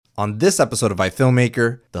On this episode of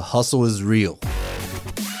iFilmmaker, the hustle is real.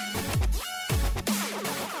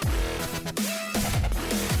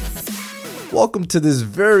 Welcome to this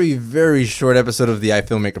very, very short episode of the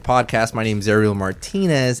iFilmmaker podcast. My name is Ariel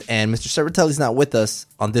Martinez, and Mr. Cervatelli's not with us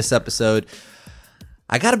on this episode.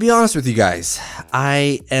 I gotta be honest with you guys.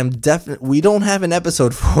 We don't have an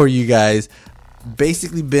episode for you guys.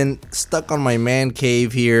 Basically been stuck on my man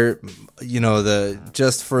cave here,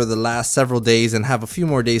 just for the last several days and have a few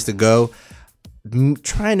more days to go.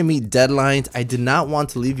 Trying to meet deadlines. I did not want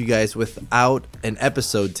to leave you guys without an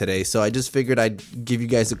episode today, so I just figured I'd give you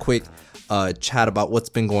guys a quick chat about what's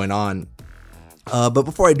been going on. But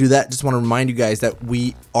before I do that, just want to remind you guys that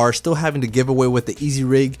we are still having to give away with the Easy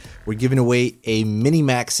Rig. We're giving away a mini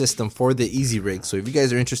Max system for the Easy Rig. So if you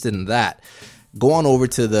guys are interested in that, go on over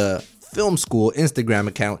to the Film School Instagram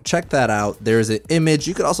account. Check that out. There's an image.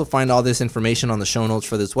 You could also find all this information on the show notes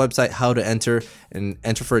for this website, how to enter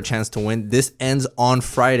for a chance to win. This ends on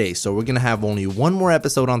Friday. So we're going to have only one more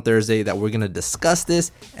episode on Thursday that we're going to discuss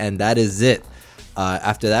this, and that is it.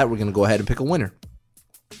 After that, we're going to go ahead and pick a winner.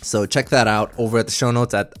 So check that out over at the show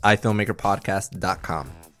notes at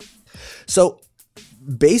ifilmmakerpodcast.com. So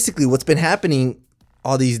basically what's been happening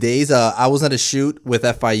all these days, I was at a shoot with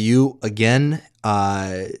FIU again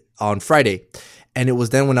on Friday. And it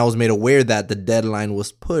was then when I was made aware that the deadline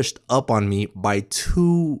was pushed up on me by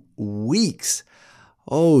 2 weeks.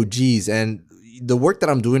 Oh, geez. And the work that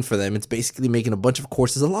I'm doing for them, it's basically making a bunch of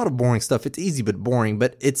courses, a lot of boring stuff. It's easy but boring,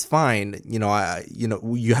 but it's fine. You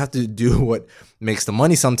have to do what makes the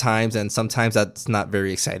money sometimes, and sometimes that's not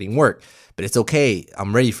very exciting work, but it's okay.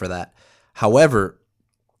 I'm ready for that. However,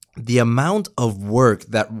 the amount of work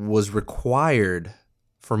that was required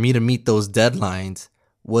for me to meet those deadlines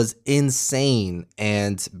was insane.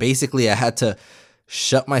 And basically I had to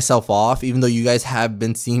shut myself off, even though you guys have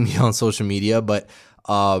been seeing me on social media, but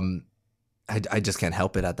I just can't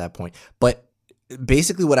help it at that point. But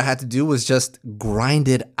basically what I had to do was just grind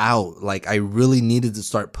it out. Like, I really needed to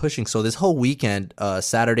start pushing. So this whole weekend,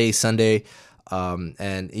 Saturday, Sunday,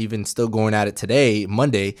 and even still going at it today,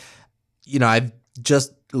 Monday, I've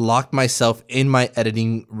just locked myself in my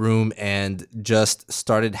editing room and just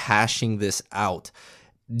started hashing this out.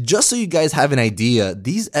 Just so you guys have an idea,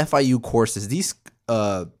 these FIU courses, these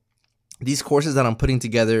courses that I'm putting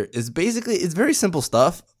together it's very simple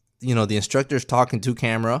stuff. The instructor's talking to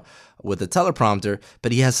camera with a teleprompter,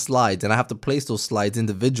 but he has slides, and I have to place those slides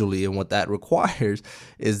individually. And what that requires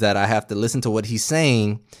is that I have to listen to what he's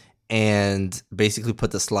saying and basically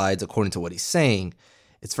put the slides according to what he's saying.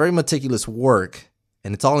 It's very meticulous work,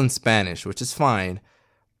 and it's all in Spanish, which is fine.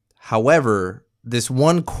 However, this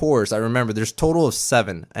one course, I remember there's a total of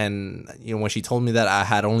 7. And, when she told me that, I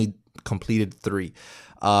had only completed 3.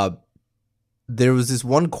 There was this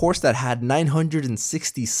one course that had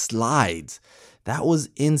 960 slides. That was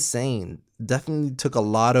insane. Definitely took a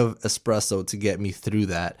lot of espresso to get me through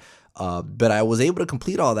that. But I was able to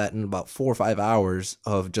complete all that in about 4 or 5 hours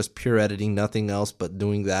of just pure editing, nothing else but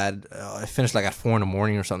doing that. I finished like at 4 in the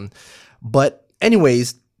morning or something. But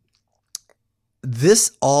anyways,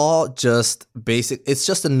 this all just it's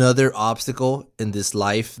just another obstacle in this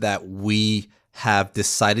life that we have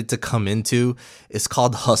decided to come into. It's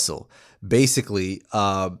called hustle. Basically,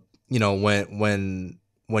 when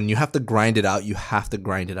you have to grind it out, you have to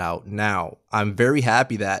grind it out. Now, I'm very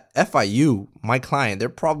happy that FIU, my client, they're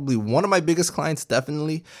probably one of my biggest clients,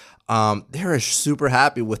 definitely. They're super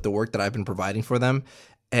happy with the work that I've been providing for them.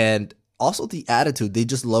 And also the attitude, they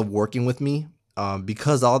just love working with me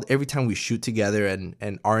because every time we shoot together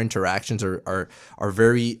and our interactions are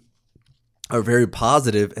very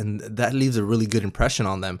positive, and that leaves a really good impression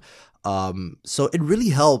on them. So it really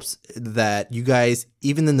helps that you guys,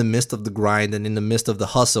 even in the midst of the grind and in the midst of the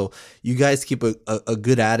hustle, you guys keep a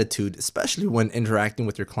good attitude, especially when interacting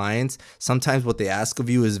with your clients. Sometimes what they ask of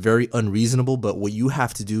you is very unreasonable, but what you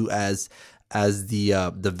have to do as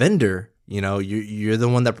the vendor, you're the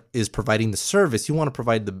one that is providing the service. You want to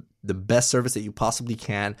provide the best service that you possibly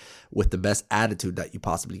can with the best attitude that you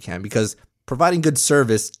possibly can, because providing good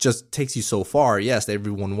service just takes you so far. Yes,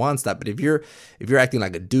 everyone wants that, but if you're acting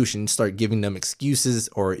like a douche and you start giving them excuses,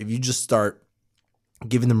 or if you just start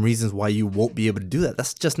giving them reasons why you won't be able to do that,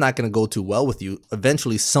 that's just not going to go too well with you.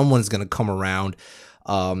 Eventually, someone's going to come around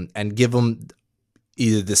and give them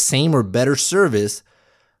either the same or better service,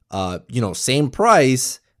 same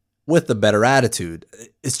price, with a better attitude.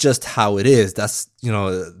 It's just how it is.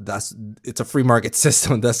 It's a free market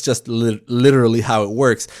system. That's just literally how it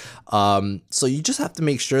works. So you just have to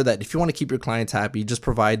make sure that if you want to keep your clients happy, just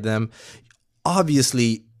provide them.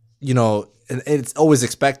 Obviously, and it's always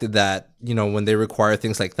expected that, when they require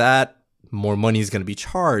things like that, more money is going to be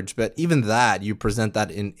charged. But even that, you present that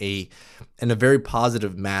in a very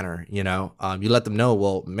positive manner. You let them know,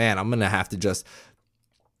 well, man, I'm going to have to just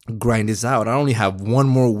grind this out. I only have one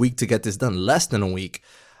more week to get this done, less than a week.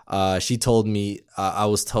 She told me, I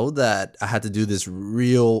was told that I had to do this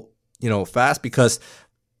real, fast, because,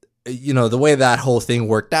 the way that whole thing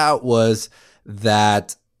worked out was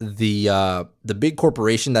that the big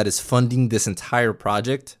corporation that is funding this entire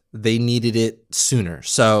project, they needed it sooner.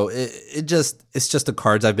 So it's just the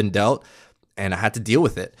cards I've been dealt, and I had to deal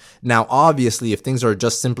with it. Now, obviously, if things are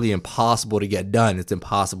just simply impossible to get done, it's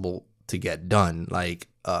impossible to get done. Like,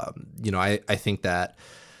 I think that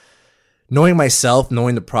knowing myself,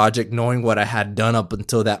 knowing the project, knowing what I had done up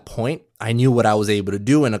until that point, I knew what I was able to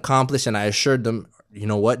do and accomplish. And I assured them, you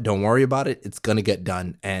know what, don't worry about it. It's going to get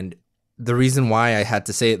done. And the reason why I had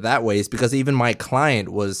to say it that way is because even my client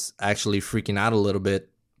was actually freaking out a little bit,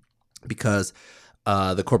 because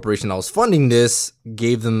the corporation that was funding this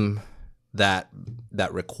gave them that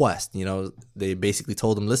request. They basically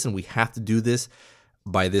told them, listen, we have to do this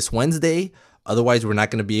by this Wednesday. Otherwise, we're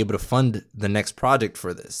not going to be able to fund the next project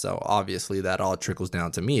for this. So obviously that all trickles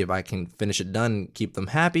down to me. If I can finish it done and keep them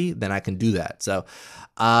happy, then I can do that. So,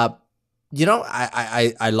 I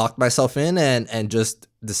locked myself in and just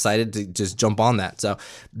decided to just jump on that. So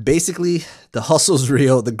basically the hustle's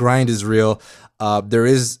real. The grind is real. There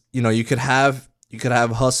is, you could have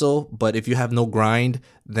hustle, but if you have no grind,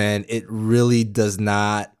 then it really does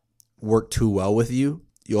not work too well with you.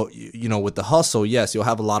 With the hustle, yes, you'll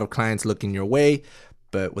have a lot of clients looking your way,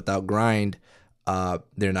 but without grind,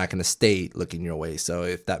 they're not going to stay looking your way. So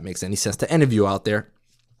if that makes any sense to any of you out there.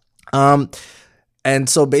 And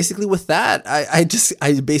so basically with that, I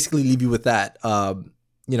basically leave you with that. I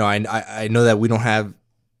know that we don't have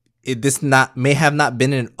it. This may have not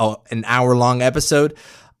been an hour long episode.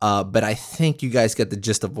 But I think you guys get the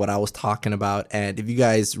gist of what I was talking about. And if you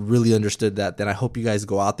guys really understood that, then I hope you guys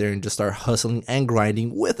go out there and just start hustling and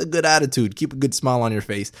grinding with a good attitude. Keep a good smile on your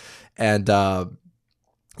face. And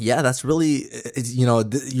that's really,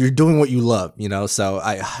 you're doing what you love, so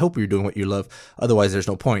I hope you're doing what you love. Otherwise, there's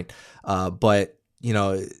no point. But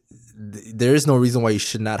there is no reason why you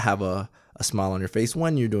should not have a smile on your face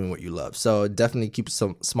when you're doing what you love. So definitely keep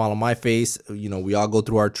some smile on my face. We all go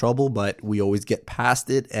through our trouble, but we always get past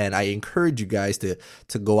it. And I encourage you guys to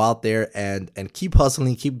go out there and keep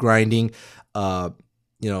hustling, keep grinding. With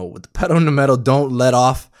the pedal on the metal, don't let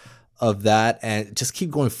off of that, and just keep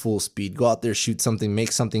going full speed. Go out there, shoot something,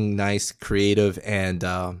 make something nice, creative, and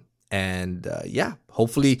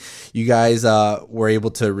hopefully you guys were able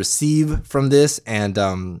to receive from this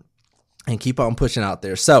and keep on pushing out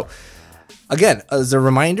there. So again, as a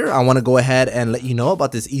reminder, I want to go ahead and let you know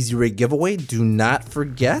about this Easy Rig giveaway. Do not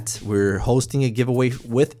forget, we're hosting a giveaway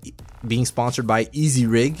with being sponsored by Easy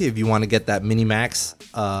Rig. If you want to get that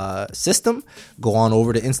Minimax system, go on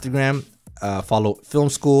over to Instagram, follow Film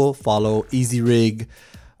School, follow Easy Rig,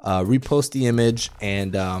 repost the image,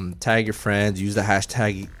 and tag your friends. Use the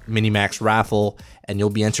hashtag Minimax Raffle, and you'll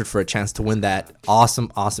be entered for a chance to win that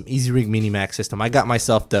awesome Easy Rig Minimax system. I got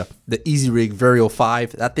myself the Easy Rig Vario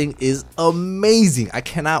 5. That thing is amazing. I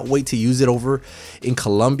cannot wait to use it over in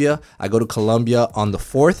Colombia. I go to Colombia on the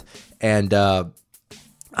 4th, and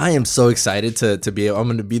I am so excited to be. I'm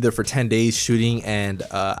going to be there for 10 days shooting, and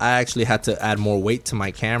I actually had to add more weight to my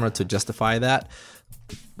camera to justify that,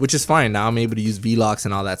 which is fine. Now I'm able to use vlogs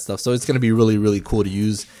and all that stuff. So it's going to be really, really cool to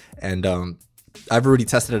use. And I've already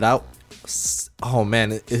tested it out. Oh,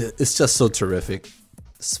 man, it's just so terrific.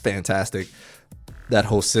 It's fantastic. That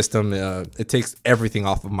whole system, it takes everything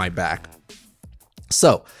off of my back.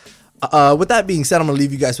 So with that being said, I'm going to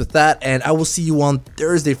leave you guys with that. And I will see you on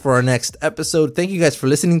Thursday for our next episode. Thank you guys for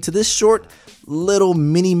listening to this short little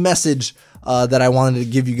mini message that I wanted to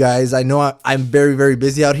give you guys. I know I'm very, very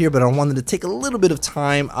busy out here, but I wanted to take a little bit of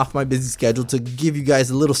time off my busy schedule to give you guys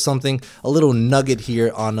a little something, a little nugget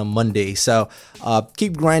here on a Monday. So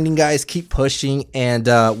keep grinding, guys, keep pushing, and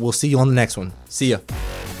we'll see you on the next one. See ya.